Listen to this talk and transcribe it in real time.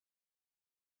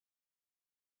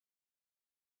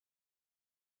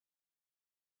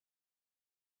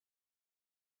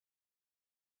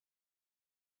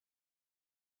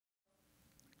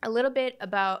a little bit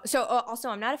about, so also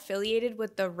I'm not affiliated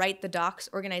with the Write the Docs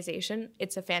organization.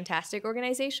 It's a fantastic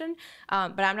organization,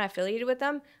 but I'm not affiliated with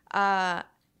them.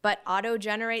 But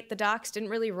auto-generate the docs didn't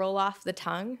really roll off the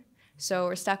tongue, so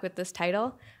we're stuck with this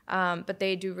title. But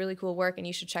they do really cool work, and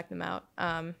you should check them out.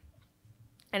 And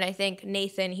I think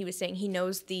Nathan, he was saying he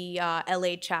knows the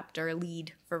LA chapter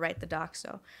lead for Write the Docs,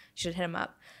 so you should hit him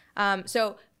up.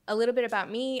 So a little bit about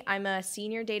me. I'm a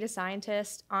senior data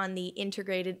scientist on the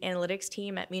integrated analytics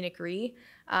team at Munich Re.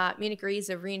 Munich Re is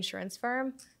a reinsurance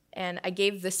firm, and I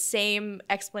gave the same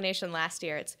explanation last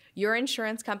year. It's your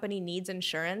insurance company needs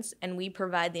insurance, and we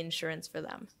provide the insurance for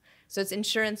them. So it's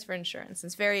insurance for insurance.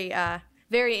 It's very,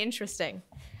 very interesting.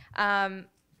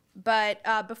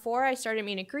 But before I started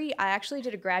Munich Re, I actually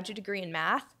did a graduate degree in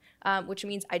math. Which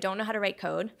means I don't know how to write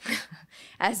code,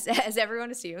 as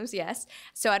everyone assumes, yes.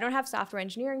 So I don't have software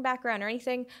engineering background or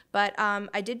anything, but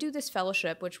I did do this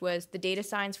fellowship, which was the Data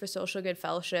Science for Social Good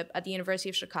Fellowship at the University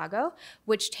of Chicago,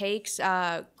 which takes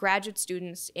graduate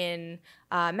students in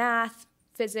math,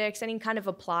 physics, any kind of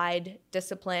applied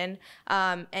discipline,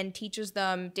 and teaches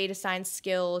them data science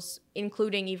skills,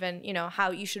 including even,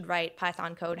 how you should write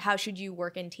Python code, how should you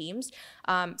work in teams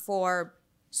for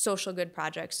social good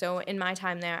projects. So in my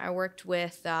time there, I worked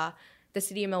with the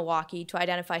city of Milwaukee to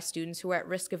identify students who are at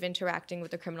risk of interacting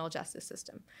with the criminal justice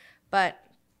system. But,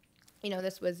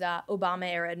 this was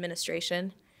Obama-era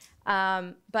administration.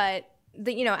 But,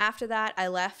 after that, I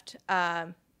left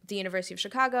the University of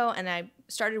Chicago, and I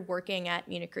started working at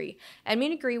Munich Re. At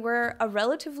Munich Re, we're a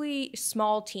relatively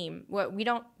small team. We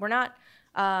don't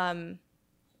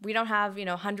have,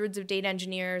 hundreds of data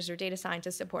engineers or data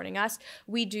scientists supporting us.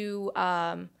 We do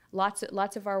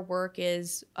lots of our work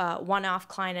is one-off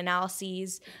client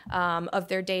analyses of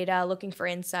their data, looking for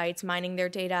insights, mining their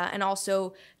data, and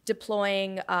also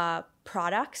deploying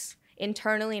products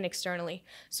internally and externally.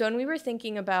 So when we were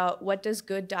thinking about what does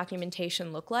good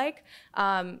documentation look like,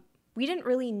 we didn't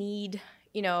really need,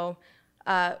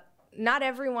 not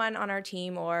everyone on our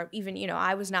team, or even,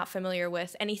 I was not familiar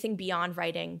with anything beyond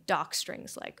writing doc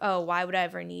strings. Like, oh, why would I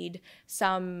ever need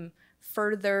some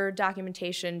further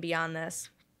documentation beyond this?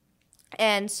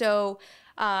 And so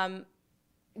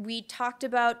we talked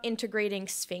about integrating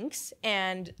Sphinx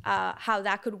and how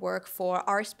that could work for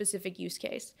our specific use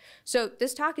case. So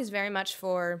this talk is very much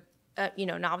for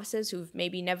novices who've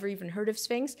maybe never even heard of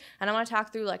Sphinx. And I want to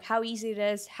talk through how easy it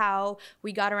is, how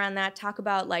we got around that, talk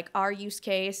about our use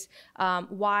case,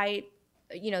 why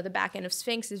the back end of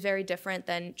Sphinx is very different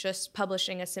than just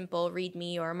publishing a simple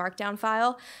README or a Markdown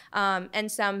file, and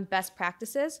some best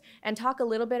practices, and talk a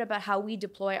little bit about how we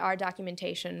deploy our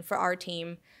documentation for our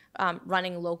team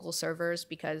running local servers,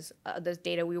 because the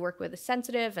data we work with is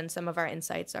sensitive and some of our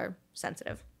insights are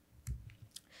sensitive.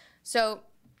 So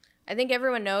I think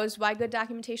everyone knows why good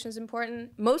documentation is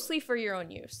important, mostly for your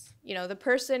own use. The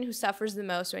person who suffers the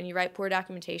most when you write poor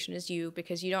documentation is you,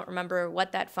 because you don't remember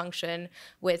what that function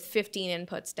with 15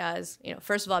 inputs does.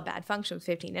 First of all, a bad function with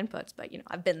 15 inputs, but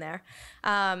I've been there.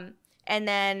 And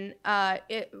then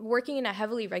working in a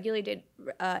heavily regulated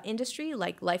industry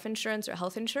like life insurance or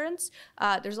health insurance,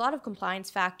 there's a lot of compliance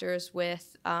factors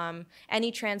with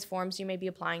any transforms you may be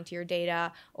applying to your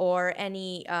data, or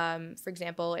any, for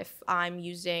example, if I'm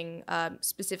using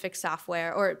specific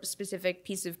software or a specific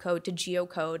piece of code to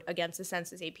geocode against the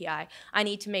Census API, I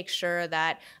need to make sure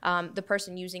that the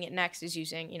person using it next is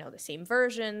using the same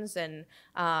versions, and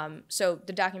so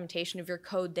the documentation of your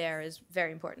code there is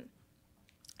very important.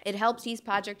 It helps ease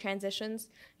project transitions.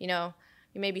 You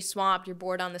may be swamped, you're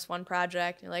bored on this one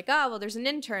project, you're like, oh, well, there's an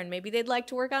intern, maybe they'd like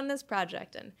to work on this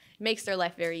project, and it makes their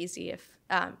life very easy if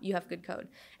you have good code.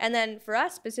 And then for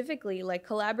us specifically,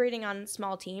 collaborating on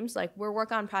small teams, we're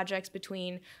working on projects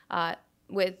between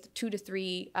with 2 to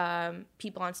 3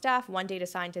 people on staff, 1 data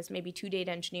scientist, maybe 2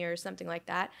 data engineers, something like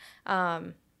that.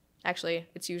 Actually,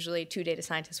 it's usually 2 data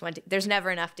scientists, there's never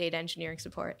enough data engineering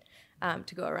support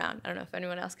to go around. I don't know if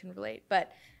anyone else can relate,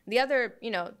 but the other,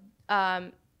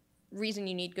 reason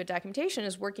you need good documentation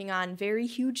is working on very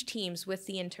huge teams with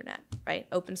the internet, right?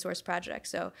 Open source projects.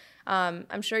 So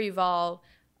I'm sure you've all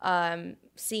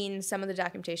seen some of the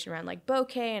documentation around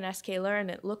Bokeh and sklearn.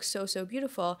 It looks so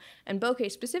beautiful. And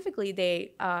Bokeh specifically,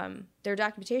 their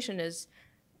documentation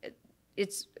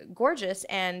it's gorgeous,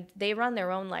 and they run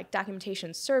their own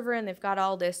documentation server, and they've got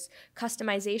all this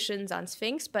customizations on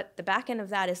Sphinx, but the back end of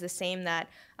that is the same that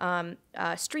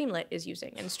Streamlit is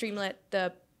using. And Streamlit,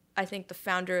 I think the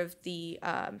founder of the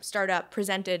startup,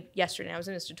 presented yesterday. I was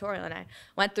in his tutorial, and I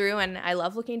went through, and I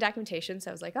love looking at documentation,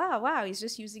 so I was like, oh, wow, he's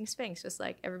just using Sphinx, just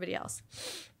like everybody else.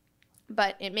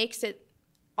 But it makes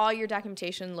all your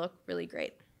documentation look really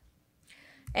great.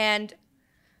 And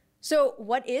So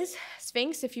what is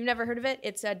Sphinx? If you've never heard of it,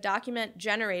 it's a document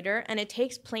generator, and it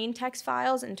takes plain text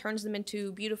files and turns them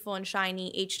into beautiful and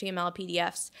shiny HTML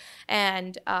PDFs.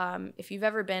 And if you've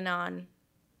ever been on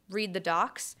Read the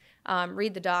Docs,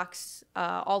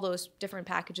 all those different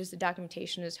packages, the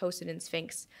documentation is hosted in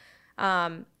Sphinx.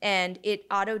 And it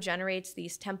auto-generates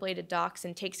these templated docs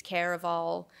and takes care of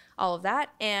all of that.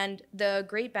 And the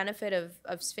great benefit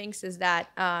of Sphinx is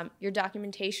that your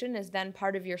documentation is then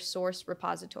part of your source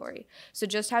repository. So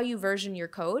just how you version your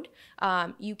code,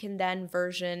 you can then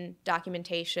version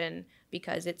documentation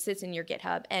because it sits in your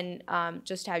GitHub. And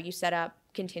just how you set up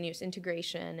continuous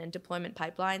integration and deployment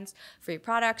pipelines for your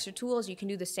products or tools, you can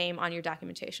do the same on your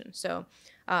documentation. So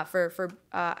for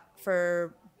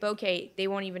Bokeh, they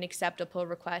won't even accept a pull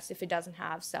request if it doesn't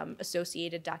have some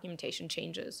associated documentation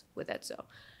changes with it. So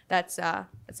that's an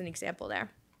example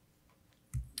there.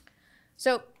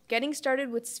 So getting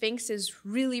started with Sphinx is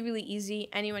really, really easy.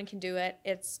 Anyone can do it.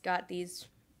 It's got these,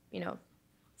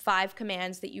 5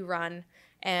 commands that you run,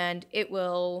 and it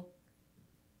will.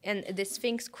 And the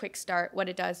Sphinx Quick Start, what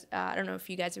it does, I don't know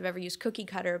if you guys have ever used Cookie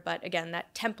Cutter, but again,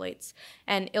 that templates.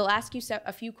 And it'll ask you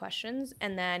a few questions,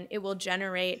 and then it will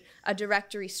generate a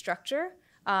directory structure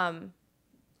that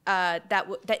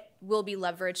will be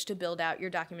leveraged to build out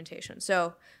your documentation.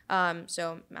 So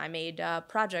I made a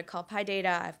project called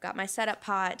PyData. I've got my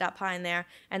setup.py in there,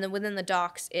 and then within the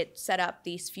docs, it set up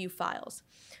these few files.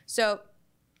 So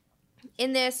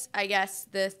in this, I guess,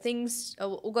 the things,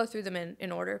 we'll go through them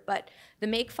in order, but the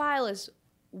make file is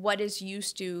what is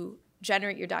used to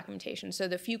generate your documentation. So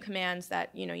the few commands that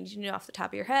you need to know off the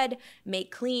top of your head: make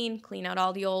clean out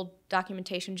all the old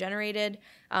documentation generated,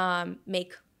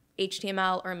 make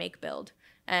HTML, or make build.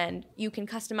 And you can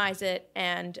customize it,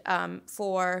 and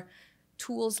for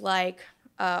tools like,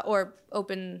 or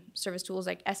open service tools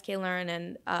like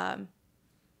sklearn and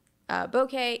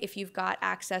Bokeh, if you've got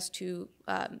access to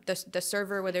the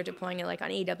server where they're deploying it, like on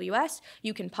AWS,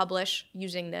 you can publish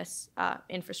using this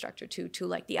infrastructure to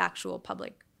like the actual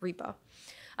public repo.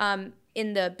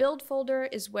 In the build folder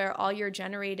is where all your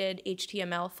generated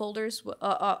HTML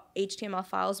HTML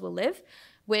files will live,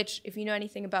 which, if you know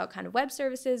anything about kind of web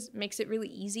services, makes it really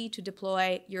easy to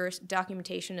deploy your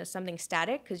documentation as something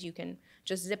static, because you can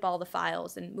just zip all the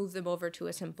files and move them over to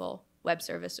a simple web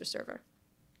service or server.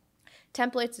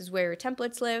 Templates is where your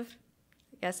templates live.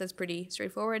 I guess that's pretty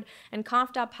straightforward. And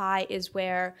conf.py is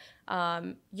where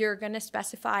you're going to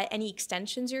specify any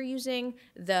extensions you're using,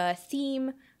 the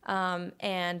theme,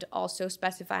 and also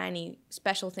specify any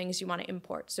special things you want to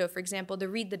import. So for example, the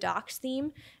Read the Docs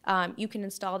theme, you can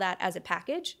install that as a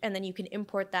package, and then you can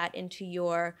import that into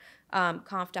your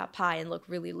conf.py and look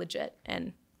really legit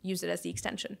and use it as the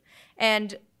extension.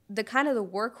 And the kind of the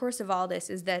workhorse of all this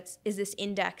is this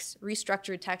index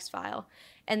restructured text file.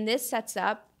 And this sets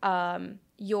up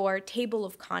your table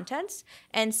of contents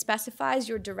and specifies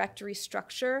your directory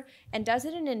structure and does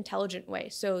it in an intelligent way.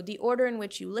 So the order in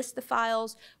which you list the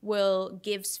files will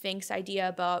give Sphinx idea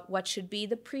about what should be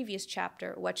the previous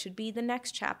chapter, what should be the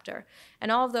next chapter,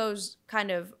 and all of those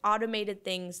kind of automated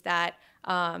things that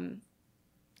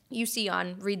you see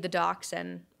on Read the Docs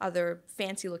and other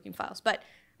fancy looking files. But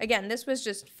again, this was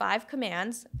just 5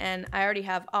 commands, and I already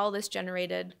have all this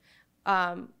generated.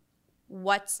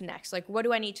 What's next? Like, what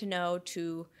do I need to know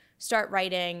to start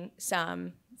writing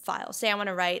some files? Say I want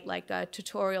to write like a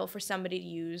tutorial for somebody to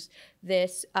use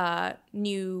this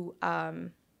new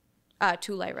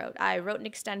tool I wrote. I wrote an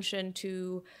extension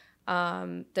to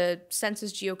the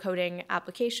census geocoding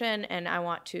application, and I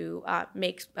want to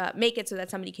make it so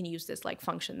that somebody can use this like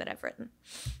function that I've written.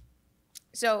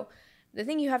 So the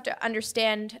thing you have to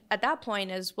understand at that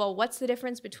point is, well, what's the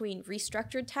difference between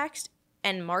restructured text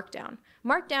and Markdown?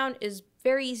 Markdown is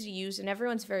very easy to use, and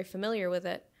everyone's very familiar with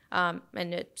it, and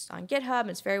it's on GitHub, and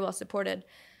it's very well supported.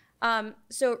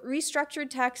 So restructured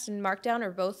text and Markdown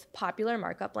are both popular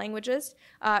markup languages.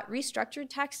 Restructured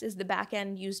text is the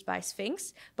backend used by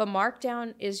Sphinx, but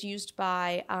Markdown is used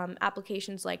by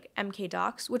applications like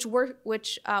MKDocs, which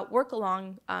work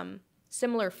along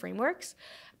similar frameworks.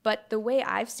 But the way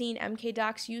I've seen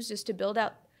MKDocs used is to build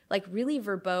out like really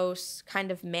verbose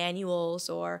kind of manuals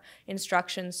or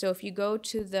instructions. So if you go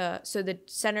to the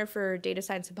Center for Data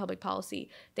Science and Public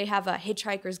Policy, they have a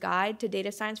Hitchhiker's Guide to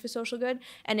Data Science for Social Good,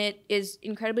 and it is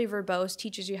incredibly verbose,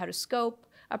 teaches you how to scope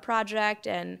a project,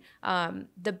 and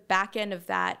the back end of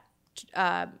that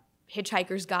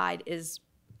Hitchhiker's Guide is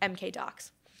MKDocs.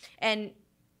 And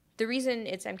the reason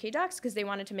it's MKDocs is because they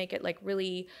wanted to make it like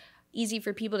really easy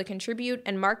for people to contribute,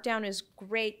 and Markdown is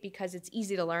great because it's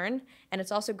easy to learn, and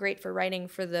it's also great for writing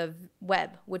for the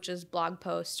web, which is blog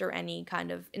posts or any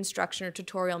kind of instruction or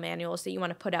tutorial manuals that you want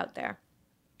to put out there.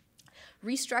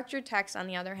 Restructured text, on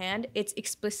the other hand, it's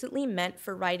explicitly meant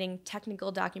for writing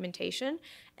technical documentation,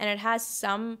 and it has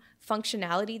some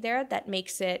functionality there that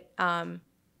makes it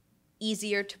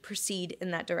easier to proceed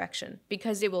in that direction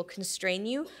because it will constrain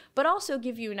you, but also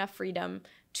give you enough freedom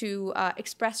to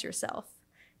express yourself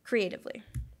creatively.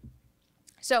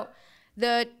 So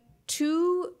the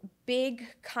two big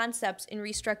concepts in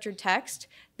restructured text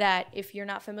that, if you're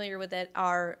not familiar with it,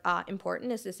 are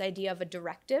important is this idea of a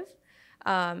directive,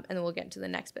 and then we'll get into the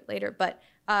next bit later. But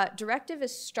directive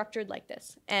is structured like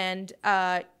this, and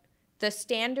the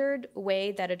standard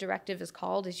way that a directive is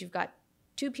called is you've got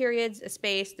 2 periods, a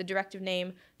space, the directive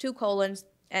name, 2 colons,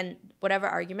 and whatever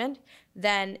argument.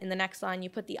 Then in the next line, you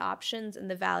put the options and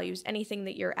the values, anything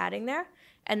that you're adding there,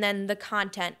 and then the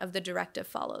content of the directive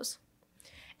follows.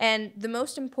 And the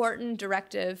most important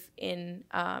directive in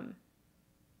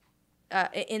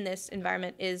this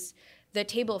environment is the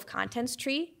table of contents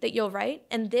tree that you'll write,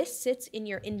 and this sits in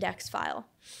your index file.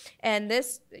 And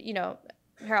this,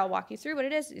 here I'll walk you through what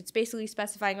it is. It's basically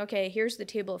specifying, okay, here's the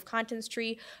table of contents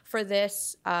tree for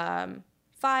this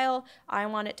file. I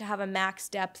want it to have a max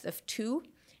depth of 2,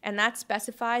 and that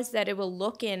specifies that it will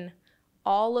look in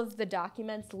all of the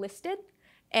documents listed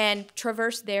and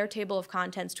traverse their table of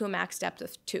contents to a max depth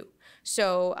of 2.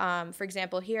 So for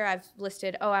example, here I've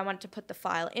listed, I want to put the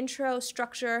file intro,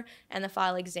 structure, and the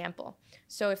file example.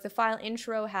 So if the file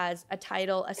intro has a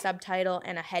title, a subtitle,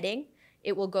 and a heading,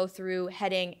 it will go through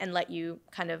heading and let you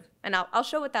kind of, and I'll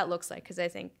show what that looks like because I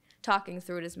think talking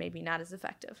through it is maybe not as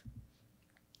effective.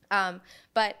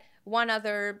 But one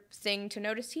other thing to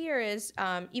notice here is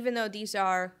even though these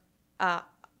are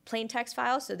plain text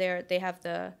files, so they have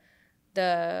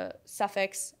the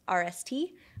suffix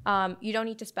RST, you don't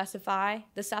need to specify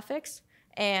the suffix,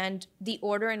 and the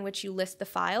order in which you list the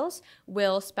files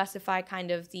will specify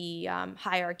kind of the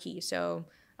hierarchy. So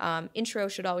intro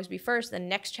should always be first, then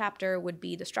next chapter would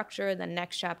be the structure, then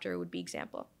next chapter would be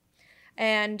example.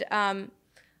 And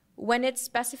when it's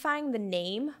specifying the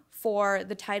name for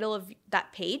the title of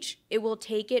that page, it will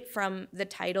take it from the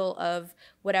title of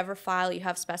whatever file you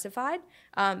have specified.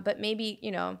 But maybe,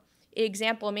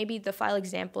 maybe the file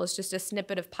example is just a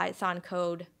snippet of Python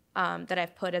code that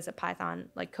I've put as a Python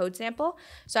code sample.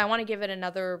 So I want to give it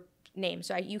another name.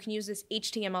 So you can use this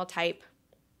HTML type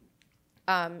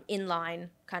inline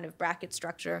kind of bracket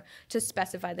structure to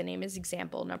specify the name as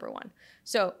example number 1.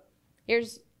 So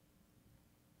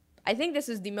I think this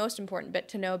is the most important bit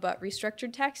to know about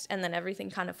restructured text, and then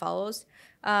everything kind of follows.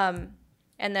 And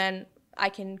then I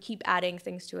can keep adding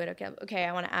things to it. Okay,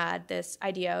 I want to add this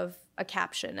idea of a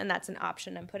caption, and that's an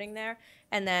option I'm putting there.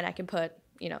 And then I can put,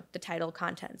 the title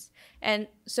contents. And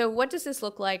so what does this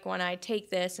look like when I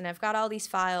take this and I've got all these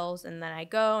files, and then I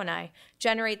go and I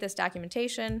generate this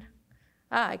documentation?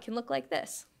 It can look like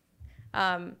this.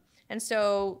 And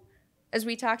so as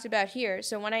we talked about here,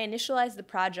 so when I initialized the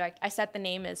project, I set the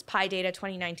name as PyData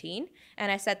 2019,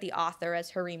 and I set the author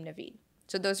as Hareem Naveed.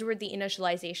 So those were the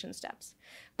initialization steps.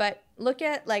 But look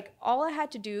at, all I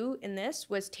had to do in this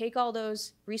was take all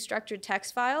those restructured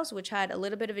text files, which had a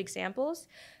little bit of examples,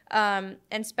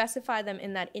 and specify them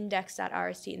in that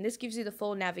index.rst. And this gives you the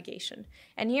full navigation.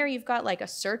 And here you've got a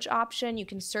search option. You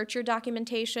can search your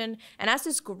documentation. And as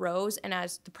this grows and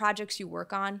as the projects you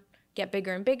work on get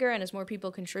bigger and bigger, and as more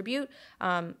people contribute,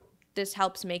 this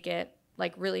helps make it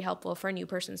really helpful for a new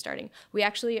person starting. We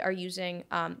actually are using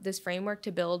this framework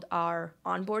to build our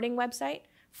onboarding website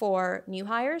for new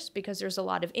hires because there's a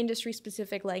lot of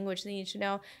industry-specific language they need to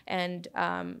know and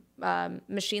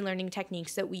machine learning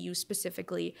techniques that we use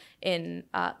specifically in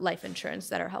life insurance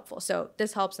that are helpful. So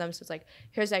this helps them. So it's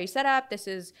here's how you set up. This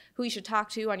is who you should talk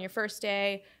to on your first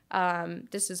day.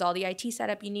 This is all the IT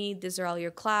setup you need. These are all your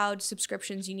cloud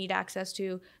subscriptions you need access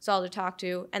to. It's all to talk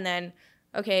to. And then,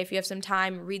 okay, if you have some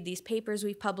time, read these papers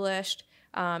we've published.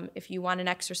 If you want an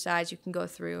exercise, you can go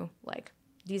through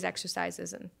these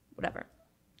exercises and whatever.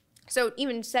 So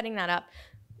even setting that up,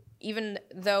 even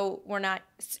though we're not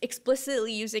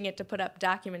explicitly using it to put up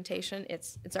documentation,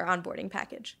 it's our onboarding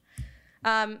package.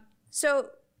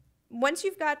 So once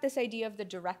you've got this idea of the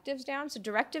directives down, so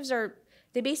directives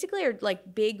they basically are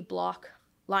big block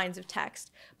lines of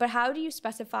text. But how do you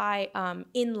specify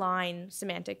inline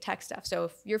semantic text stuff? So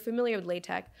if you're familiar with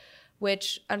LaTeX,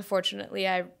 which unfortunately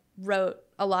I wrote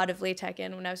a lot of LaTeX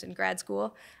in when I was in grad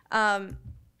school,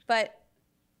 but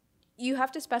you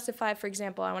have to specify, for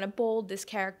example, I want to bold this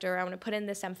character, I want to put in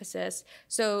this emphasis.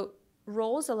 So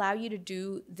roles allow you to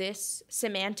do this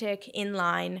semantic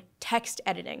inline text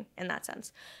editing in that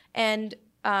sense. And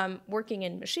working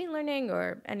in machine learning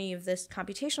or any of this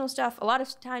computational stuff, a lot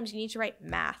of times you need to write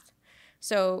math.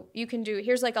 So you can do,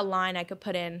 here's a line I could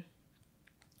put in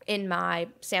in my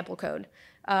sample code.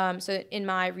 So in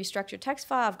my restructured text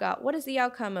file, I've got what is the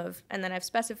outcome of, and then I've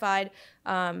specified.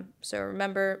 So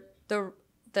remember,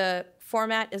 the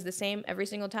format is the same every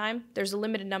single time. There's a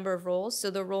limited number of roles, so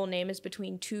the role name is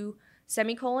between 2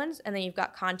 semicolons, and then you've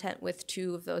got content with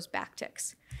 2 of those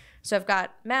backticks. So I've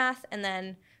got math, and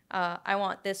then I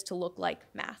want this to look like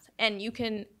math. And you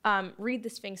can read the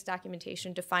Sphinx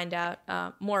documentation to find out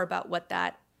more about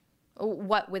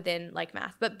what within like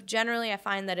math. But generally, I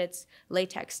find that it's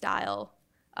LaTeX style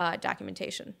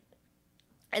documentation.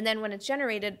 And then when it's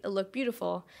generated, it'll look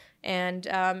beautiful, and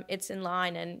it's in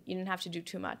line, and you didn't have to do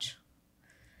too much.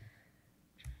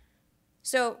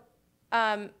 So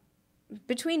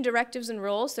between directives and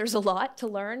roles, there's a lot to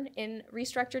learn in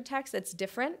restructured text that's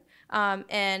different.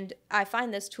 And I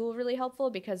find this tool really helpful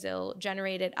because it'll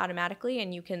generate it automatically,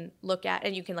 and you can look at,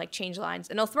 and you can like change lines,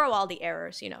 and it'll throw all the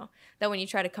errors, you know, that when you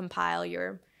try to compile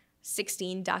your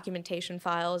 16 documentation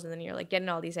files and then you're like getting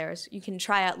all these errors, you can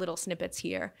try out little snippets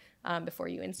here before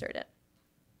you insert it.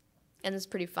 And it's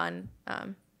pretty fun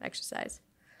exercise.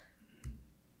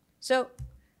 So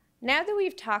now that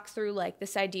we've talked through like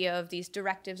this idea of these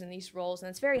directives and these roles,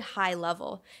 and it's very high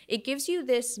level, it gives you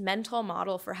this mental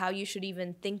model for how you should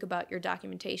even think about your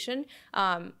documentation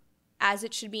as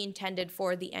it should be intended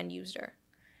for the end user.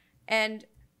 And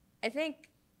I think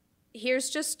here's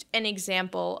just an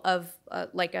example of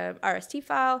like a RST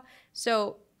file.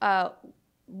 So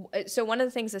one of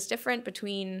the things that's different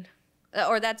between,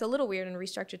 or that's a little weird in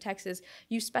restructured text, is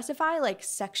you specify like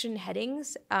section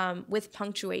headings with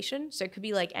punctuation. So it could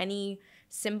be like any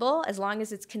symbol as long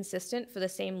as it's consistent for the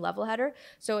same level header.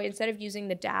 So instead of using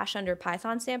the dash under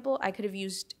Python sample, I could have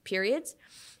used periods.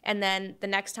 And then the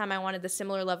next time I wanted the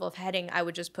similar level of heading, I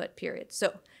would just put periods.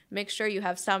 So make sure you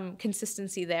have some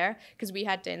consistency there, because we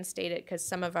had to instate it because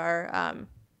some of our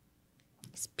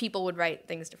people would write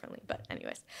things differently. But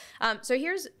anyways, so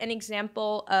here's an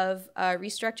example of a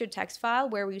restructured text file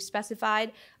where we've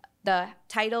specified the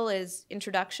title is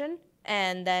introduction,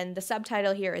 and then the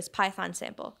subtitle here is Python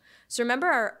sample. So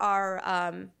remember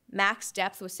our max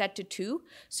depth was set to 2.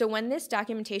 So when this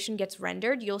documentation gets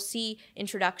rendered, you'll see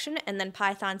introduction and then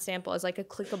Python sample as like a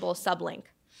clickable sublink.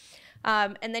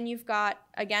 And then you've got,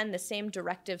 again, the same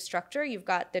directive structure. You've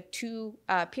got the 2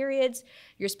 periods.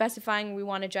 You're specifying we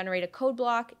want to generate a code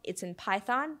block. It's in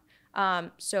Python.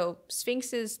 So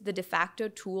Sphinx is the de facto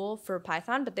tool for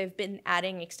Python, but they've been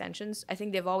adding extensions. I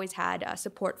think they've always had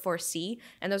support for C,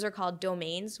 and those are called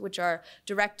domains, which are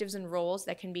directives and roles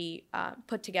that can be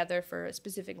put together for a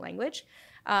specific language.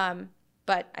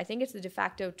 But I think it's the de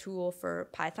facto tool for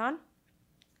Python.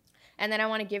 And then I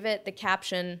want to give it the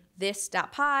caption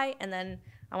this.py, and then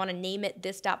I want to name it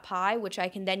this.py, which I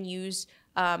can then use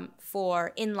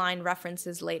for inline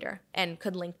references later and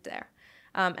could link there.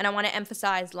 And I want to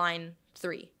emphasize line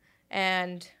 3.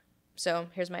 And so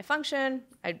here's my function.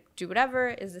 I do whatever.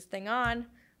 Is this thing on?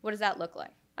 What does that look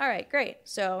like? All right, great.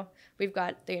 So we've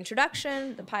got the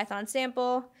introduction, the Python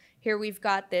sample. Here we've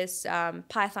got this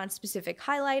Python-specific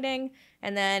highlighting.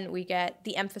 And then we get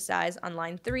the emphasize on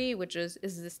line 3, which is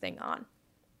this thing on?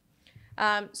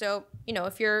 So, you know,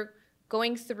 if you're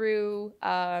going through,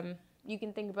 you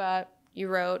can think about, you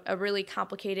wrote a really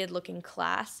complicated looking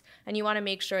class and you want to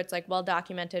make sure it's like well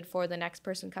documented for the next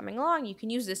person coming along, you can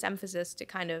use this emphasis to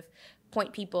kind of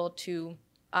point people to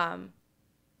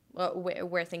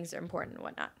where things are important and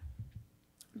whatnot.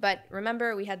 But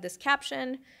remember, we had this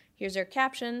caption. Here's our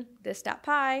caption,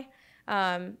 this.py.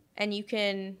 And you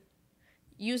can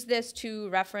use this to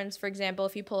reference, for example,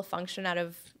 if you pull a function out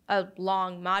of a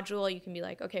long module, you can be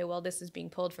like, okay, well, this is being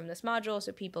pulled from this module,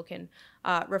 so people can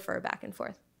refer back and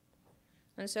forth.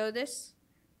 And so this,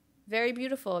 very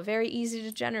beautiful, very easy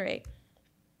to generate.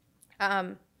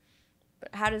 But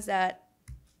how did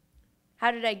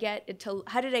I get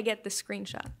the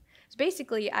screenshot? So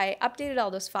basically, I updated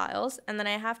all those files, and then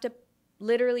I have to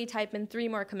literally type in 3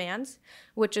 more commands,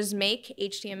 which is make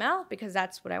HTML, because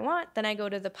that's what I want. Then I go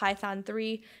to the Python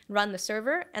 3, run the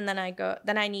server, and then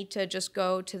I need to just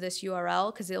go to this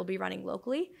URL because it'll be running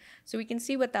locally. So we can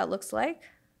see what that looks like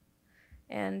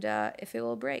and if it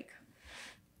will break.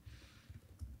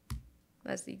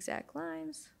 That's the exact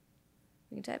lines.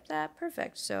 We can type that,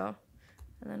 perfect. So,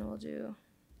 and then we'll do,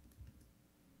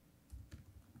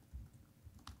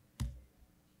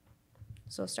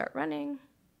 so start running.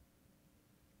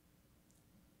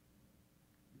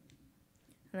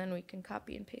 And then we can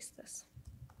copy and paste this.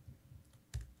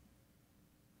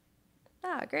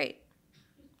 Ah, great.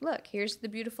 Look, here's the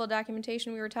beautiful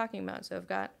documentation we were talking about. So I've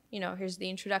got, you know, here's the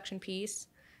introduction piece.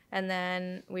 And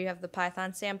then we have the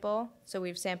Python sample. So we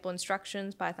have sample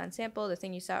instructions, Python sample, the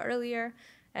thing you saw earlier.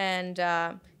 And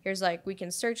here's like, we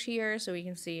can search here so we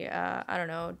can see, I don't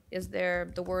know, is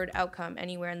there the word outcome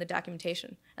anywhere in the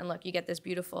documentation? And look, you get this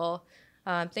beautiful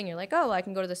thing. You're like, oh, I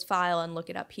can go to this file and look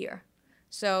it up here.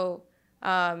 So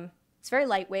it's very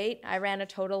lightweight. I ran a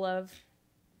total of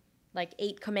like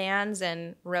 8 commands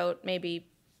and wrote maybe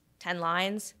 10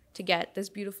 lines to get this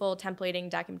beautiful templating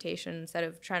documentation instead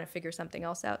of trying to figure something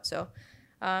else out. So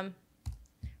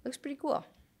looks pretty cool.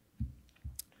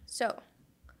 So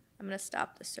I'm going to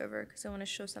stop the server because I want to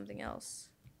show something else.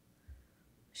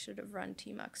 I should have run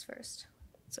tmux first.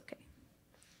 It's okay.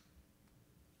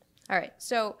 All right,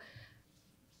 so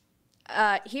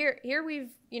here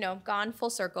we've gone full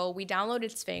circle. We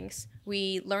downloaded Sphinx.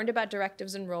 We learned about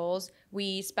directives and roles.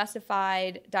 We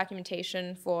specified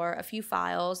documentation for a few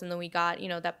files, and then we got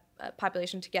that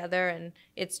population together, and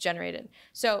it's generated.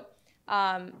 So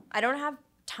I don't have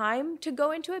time to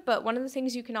go into it, but one of the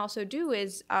things you can also do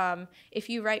is if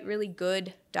you write really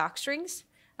good doc strings,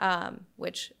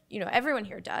 which everyone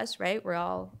here does, right? We're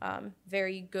all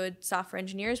very good software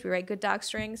engineers. We write good doc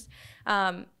strings.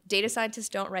 Data scientists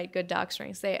don't write good doc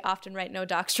strings. They often write no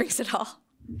doc strings at all.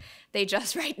 They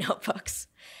just write notebooks.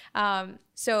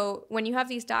 So when you have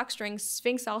these doc strings,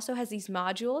 Sphinx also has these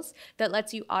modules that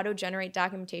lets you auto-generate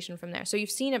documentation from there. So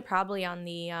you've seen it probably on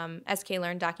the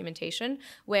sklearn documentation,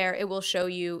 where it will show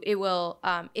you,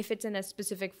 if it's in a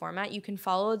specific format, you can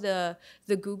follow the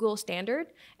Google standard,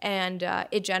 and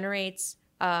it generates,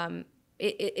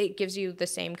 it gives you the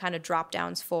same kind of drop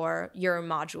downs for your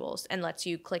modules and lets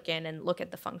you click in and look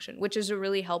at the function, which is a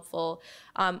really helpful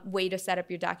way to set up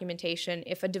your documentation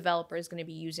if a developer is going to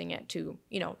be using it to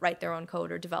write their own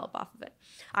code or develop off of it.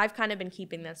 I've kind of been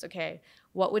keeping this, okay,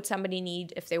 what would somebody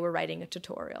need if they were writing a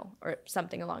tutorial or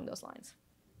something along those lines?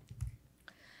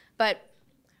 But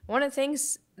one of the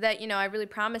things that I really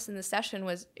promised in the session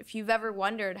was, if you've ever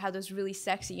wondered how those really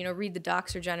sexy read the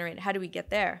docs are generated, how do we get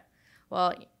there?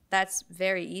 Well, that's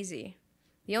very easy.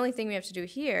 The only thing we have to do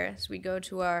here is we go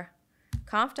to our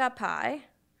conf.py,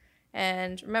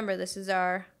 and remember, this is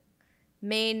our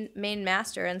main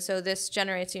master, and so this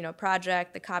generates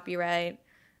project, the copyright,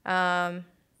 and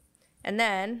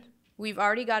then we've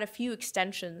already got a few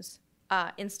extensions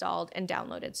installed and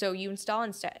downloaded. So you install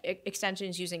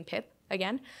extensions using pip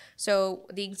again. So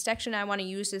the extension I want to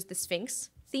use is the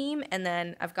Sphinx theme, and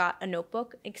then I've got a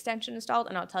notebook extension installed,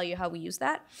 and I'll tell you how we use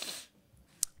that.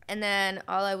 And then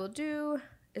all I will do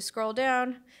is scroll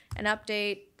down and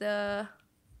update the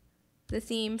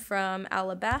theme from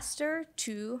Alabaster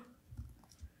to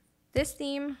this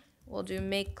theme. We'll do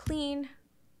make clean,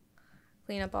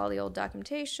 clean up all the old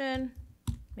documentation,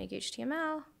 make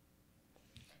HTML.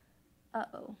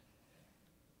 Uh-oh.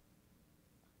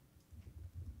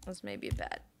 This may be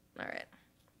bad. All right.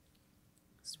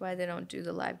 That's why they don't do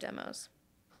the live demos.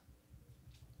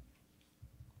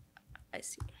 I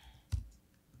see.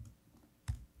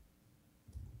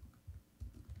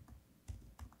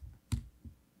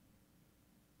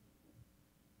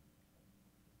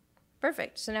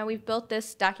 Perfect. So now we've built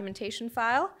this documentation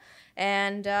file,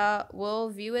 and we'll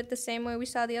view it the same way we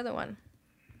saw the other one.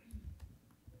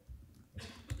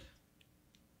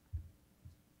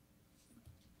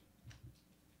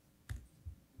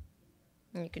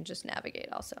 And you can just navigate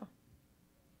also.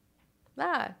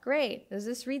 Ah, great. Does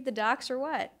this read the docs or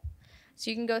what?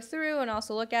 So you can go through and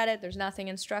also look at it. There's nothing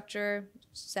in structure.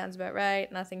 Sounds about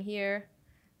right. Nothing here.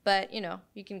 But,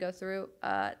 you can go through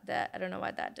that. I don't know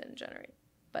why that didn't generate,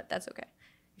 but that's okay.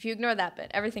 If you ignore that bit,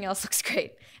 everything else looks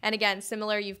great. And again,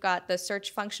 similar, you've got the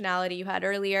search functionality you had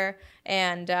earlier,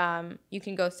 and you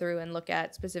can go through and look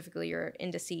at specifically your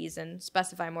indices and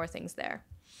specify more things there.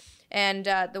 And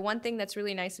the one thing that's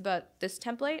really nice about this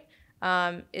template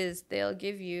is they'll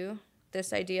give you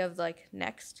this idea of like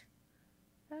next.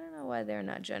 I don't know why they're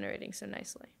not generating so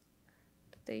nicely,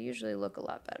 but they usually look a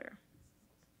lot better.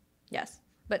 Yes.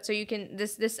 But so you can,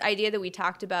 this idea that we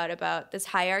talked about this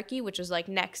hierarchy, which is like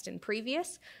next and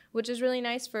previous, which is really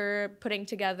nice for putting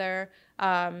together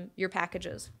your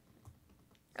packages.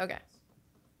 Okay.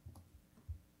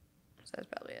 So that's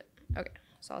probably it. Okay.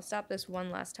 So I'll stop this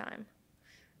one last time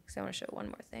because I want to show one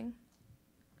more thing.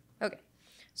 Okay.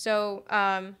 So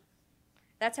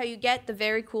that's how you get the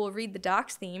very cool read the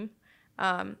docs theme.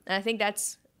 And I think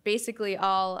that's basically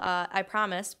all I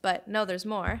promised, but no, there's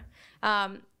more.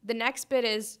 The next bit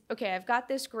is, okay, I've got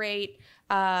this great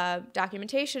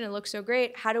documentation. It looks so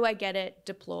great. How do I get it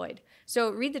deployed?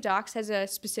 So Read the Docs has a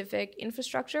specific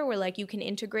infrastructure where like you can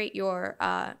integrate your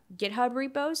GitHub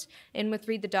repos in with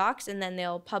Read the Docs, and then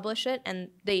they'll publish it. And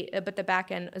but the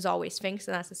backend is always Sphinx,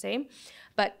 and that's the same.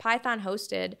 But Python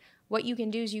hosted, what you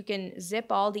can do is you can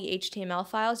zip all the HTML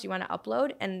files you want to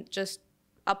upload and just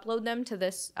upload them to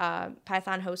this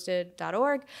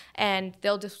pythonhosted.org, and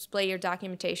they'll display your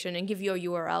documentation and give you a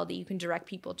URL that you can direct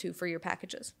people to for your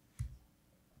packages.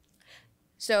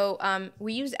 So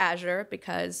we use Azure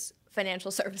because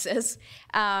financial services.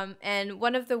 And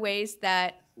one of the ways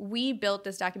that we built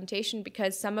this documentation,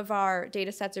 because some of our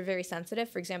data sets are very sensitive.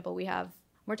 For example, we have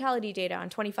mortality data on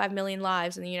 25 million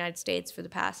lives in the United States for the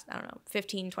past,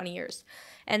 15, 20 years.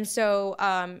 And so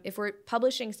if we're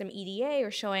publishing some EDA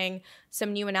or showing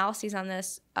some new analyses on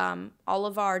this, all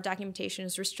of our documentation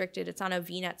is restricted. It's on a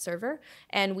VNet server,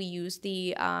 and we use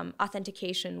the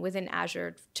authentication within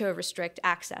Azure to restrict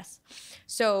access.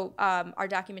 So our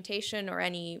documentation or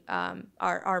any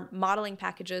our modeling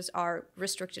packages are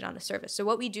restricted on the service. So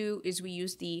what we do is we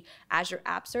use the Azure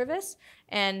App Service,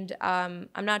 and I'm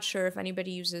not sure if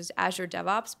anybody uses Azure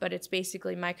DevOps, but it's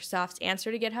basically Microsoft's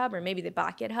answer to GitHub, or maybe they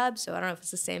bought GitHub, so I don't know if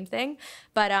it's the same thing.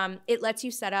 But it lets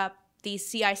you set up these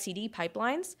CI/CD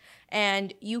pipelines,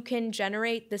 and you can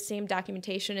generate the same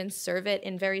documentation and serve it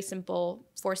in very simple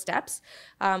 4 steps.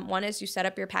 One is you set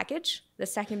up your package. The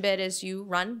second bit is you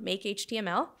run make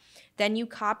HTML. Then you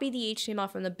copy the HTML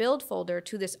from the build folder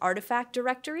to this artifact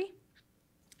directory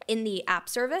in the app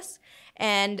service,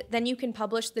 and then you can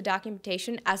publish the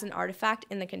documentation as an artifact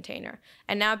in the container.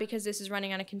 And now, because this is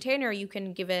running on a container, you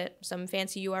can give it some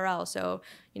fancy URL. So,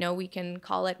 we can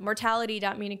call it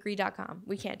mortality.meanagree.com.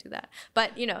 We can't do that,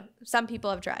 but some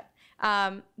people have tried.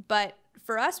 But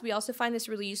for us, we also find this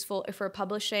really useful if we're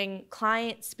publishing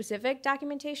client-specific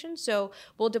documentation. So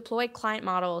we'll deploy client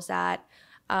models at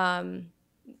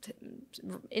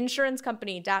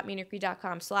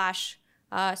insurancecompany.meanagree.com /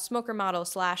 smoker model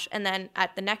 / and then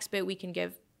at the next bit we can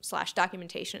give /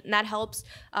 documentation, and that helps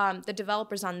the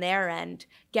developers on their end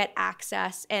get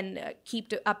access and keep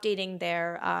updating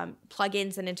their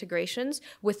plugins and integrations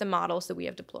with the models that we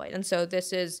have deployed. And so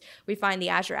we find the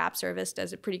Azure App Service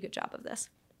does a pretty good job of this.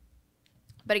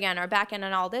 But again, our backend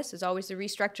on all this is always the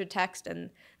restructured text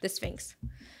and the Sphinx.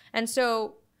 And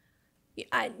so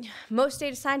most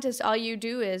data scientists, all you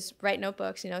do is write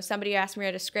notebooks. Somebody asks me to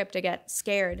write a script, I get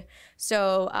scared.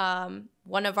 So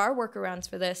one of our workarounds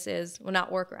for this is, well,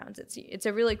 not workarounds, it's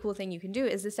a really cool thing you can do,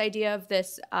 is this idea of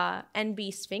this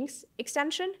NB Sphinx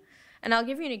extension. And I'll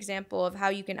give you an example of how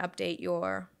you can update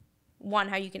your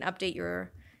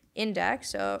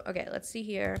index. So, okay, let's see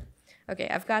here. Okay,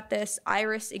 I've got this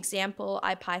iris example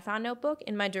IPython notebook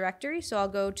in my directory. So I'll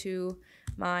go to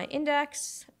my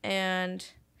index, and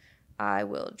I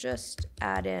will just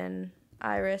add in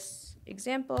iris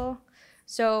example.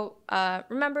 So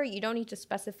remember, you don't need to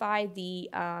specify the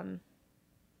file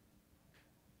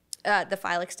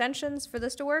extensions for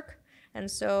this to work. And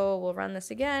so we'll run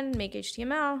this again, make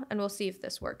HTML, and we'll see if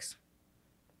this works.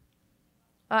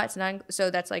 It's not, so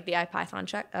that's like the IPython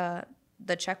check,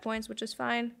 the checkpoints, which is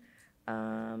fine.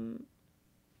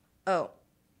 Oh,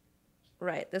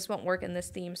 right, this won't work in this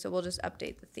theme, so we'll just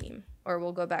update the theme, or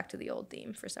we'll go back to the old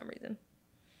theme for some reason.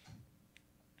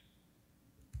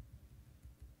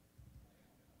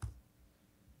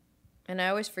 And I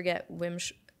always forget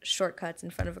Wim shortcuts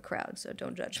in front of a crowd, so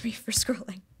don't judge me for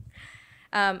scrolling.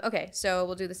 Okay, so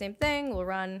we'll do the same thing. We'll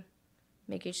run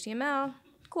make HTML.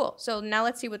 Cool, so now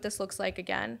let's see what this looks like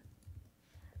again.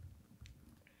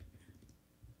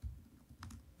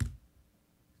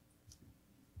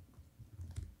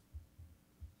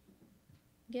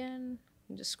 Again,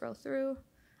 you just scroll through.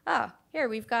 Here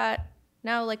we've got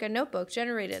now like a notebook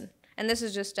generated. And this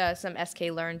is just some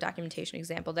sklearn documentation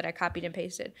example that I copied and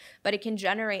pasted. But it can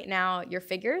generate now your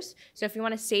figures. So if you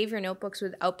want to save your notebooks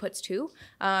with outputs too,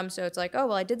 so it's like, oh,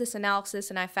 well, I did this analysis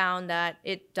and I found that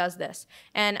it does this.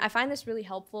 And I find this really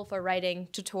helpful for writing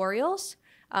tutorials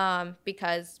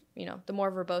because, the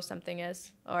more verbose something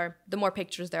is, or the more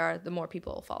pictures there are, the more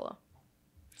people will follow.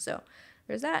 So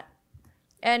there's that.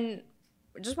 And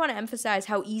I just want to emphasize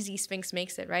how easy Sphinx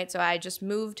makes it, right? So I just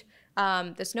moved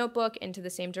this notebook into the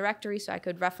same directory so I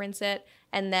could reference it.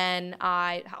 And then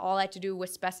all I had to do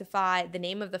was specify the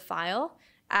name of the file,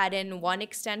 add in one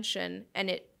extension, and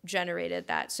it generated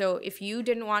that. So if you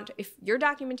didn't want, if your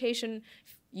documentation,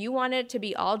 if you wanted to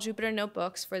be all Jupyter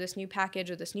notebooks for this new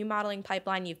package or this new modeling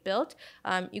pipeline you've built,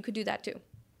 you could do that too.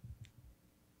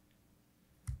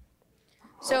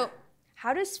 So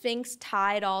how does Sphinx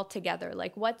tie it all together?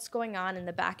 Like, what's going on in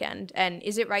the back end? And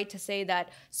is it right to say that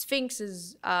Sphinx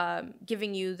is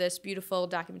giving you this beautiful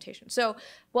documentation? So,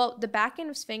 well, the back end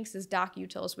of Sphinx is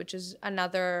docutils, which is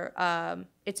another,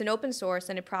 it's an open source,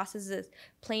 and it processes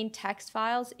plain text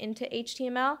files into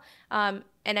HTML.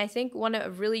 And I think one of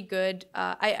a really good,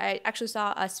 I actually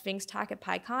saw a Sphinx talk at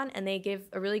PyCon, and they give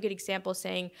a really good example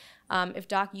saying if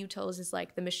docutils is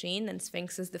like the machine, then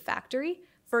Sphinx is the factory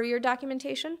for your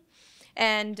documentation.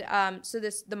 And so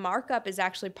the markup is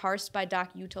actually parsed by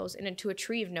docutils into a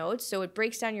tree of nodes. So it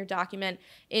breaks down your document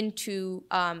into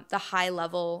the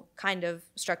high-level kind of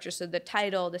structure. So the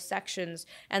title, the sections,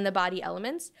 and the body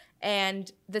elements.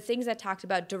 And the things I talked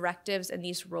about, directives and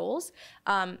these roles,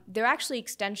 they're actually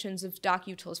extensions of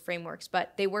docutils frameworks,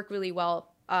 but they work really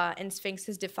well. And Sphinx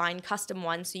has defined custom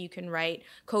ones so you can write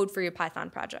code for your Python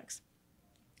projects.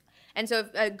 And so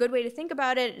a good way to think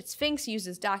about it, Sphinx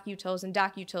uses docutils, and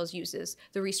docutils uses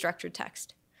the restructured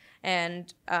text.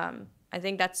 And I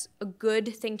think that's a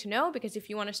good thing to know, because if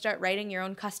you want to start writing your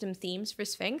own custom themes for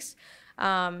Sphinx,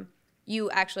 you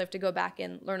actually have to go back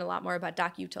and learn a lot more about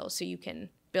docutils so you can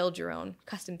build your own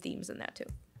custom themes in that too.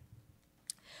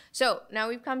 So now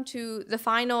we've come to the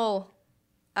final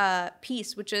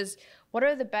piece, which is what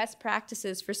are the best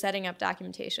practices for setting up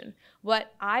documentation?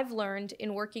 What I've learned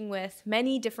in working with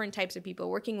many different types of people,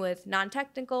 working with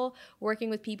non-technical, working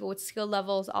with people with skill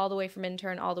levels all the way from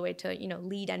intern all the way to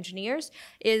lead engineers,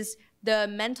 is the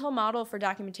mental model for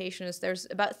documentation is there's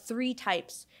about 3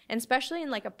 types, and especially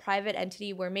in like a private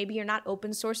entity where maybe you're not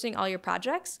open sourcing all your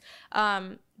projects,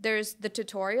 there's the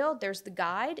tutorial, there's the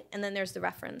guide, and then there's the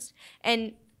reference.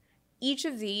 And each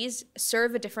of these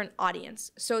serve a different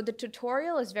audience. So the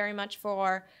tutorial is very much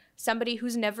for somebody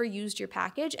who's never used your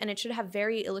package, and it should have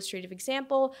very illustrative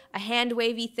example, a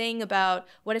hand-wavy thing about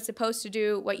what it's supposed to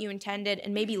do, what you intended,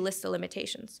 and maybe list the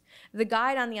limitations. The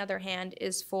guide, on the other hand,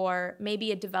 is for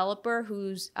maybe a developer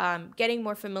who's getting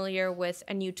more familiar with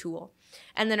a new tool.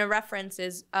 And then a reference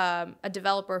is a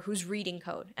developer who's reading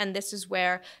code. And this is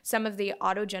where some of the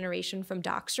auto-generation from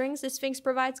doc strings that Sphinx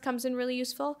provides comes in really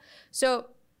useful. So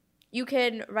you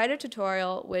can write a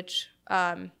tutorial, which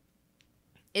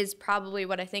is probably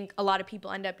what I think a lot of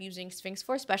people end up using Sphinx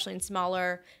for, especially in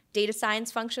smaller data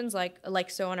science functions like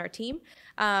so on our team,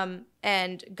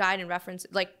 and guide and reference.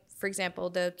 Like, for example,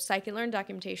 the scikit-learn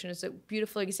documentation is a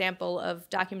beautiful example of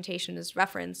documentation as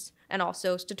reference, and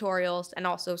also tutorials, and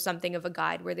also something of a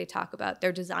guide where they talk about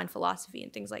their design philosophy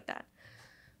and things like that.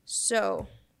 So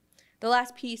the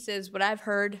last piece is what I've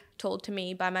heard told to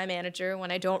me by my manager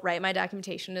when I don't write my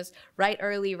documentation is write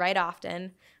early, write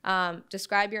often,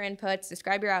 describe your inputs,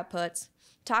 describe your outputs,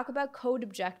 talk about code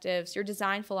objectives, your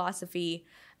design philosophy,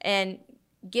 and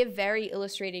give very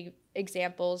illustrative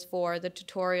examples for the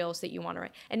tutorials that you want to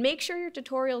write. And make sure your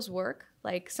tutorials work.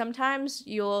 Like sometimes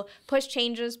you'll push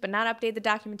changes but not update the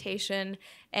documentation,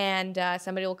 and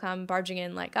somebody will come barging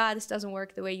in like, this doesn't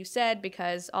work the way you said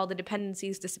because all the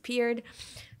dependencies disappeared.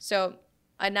 So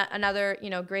another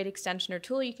great extension or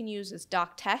tool you can use is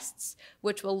doc tests,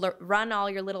 which will run all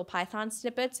your little Python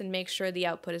snippets and make sure the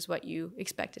output is what you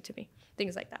expect it to be.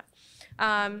 Things like that.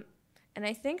 And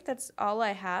I think that's all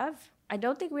I have. I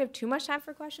don't think we have too much time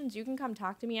for questions. You can come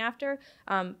talk to me after,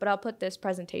 but I'll put this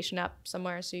presentation up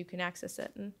somewhere so you can access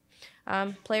it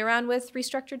and play around with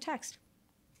restructured text.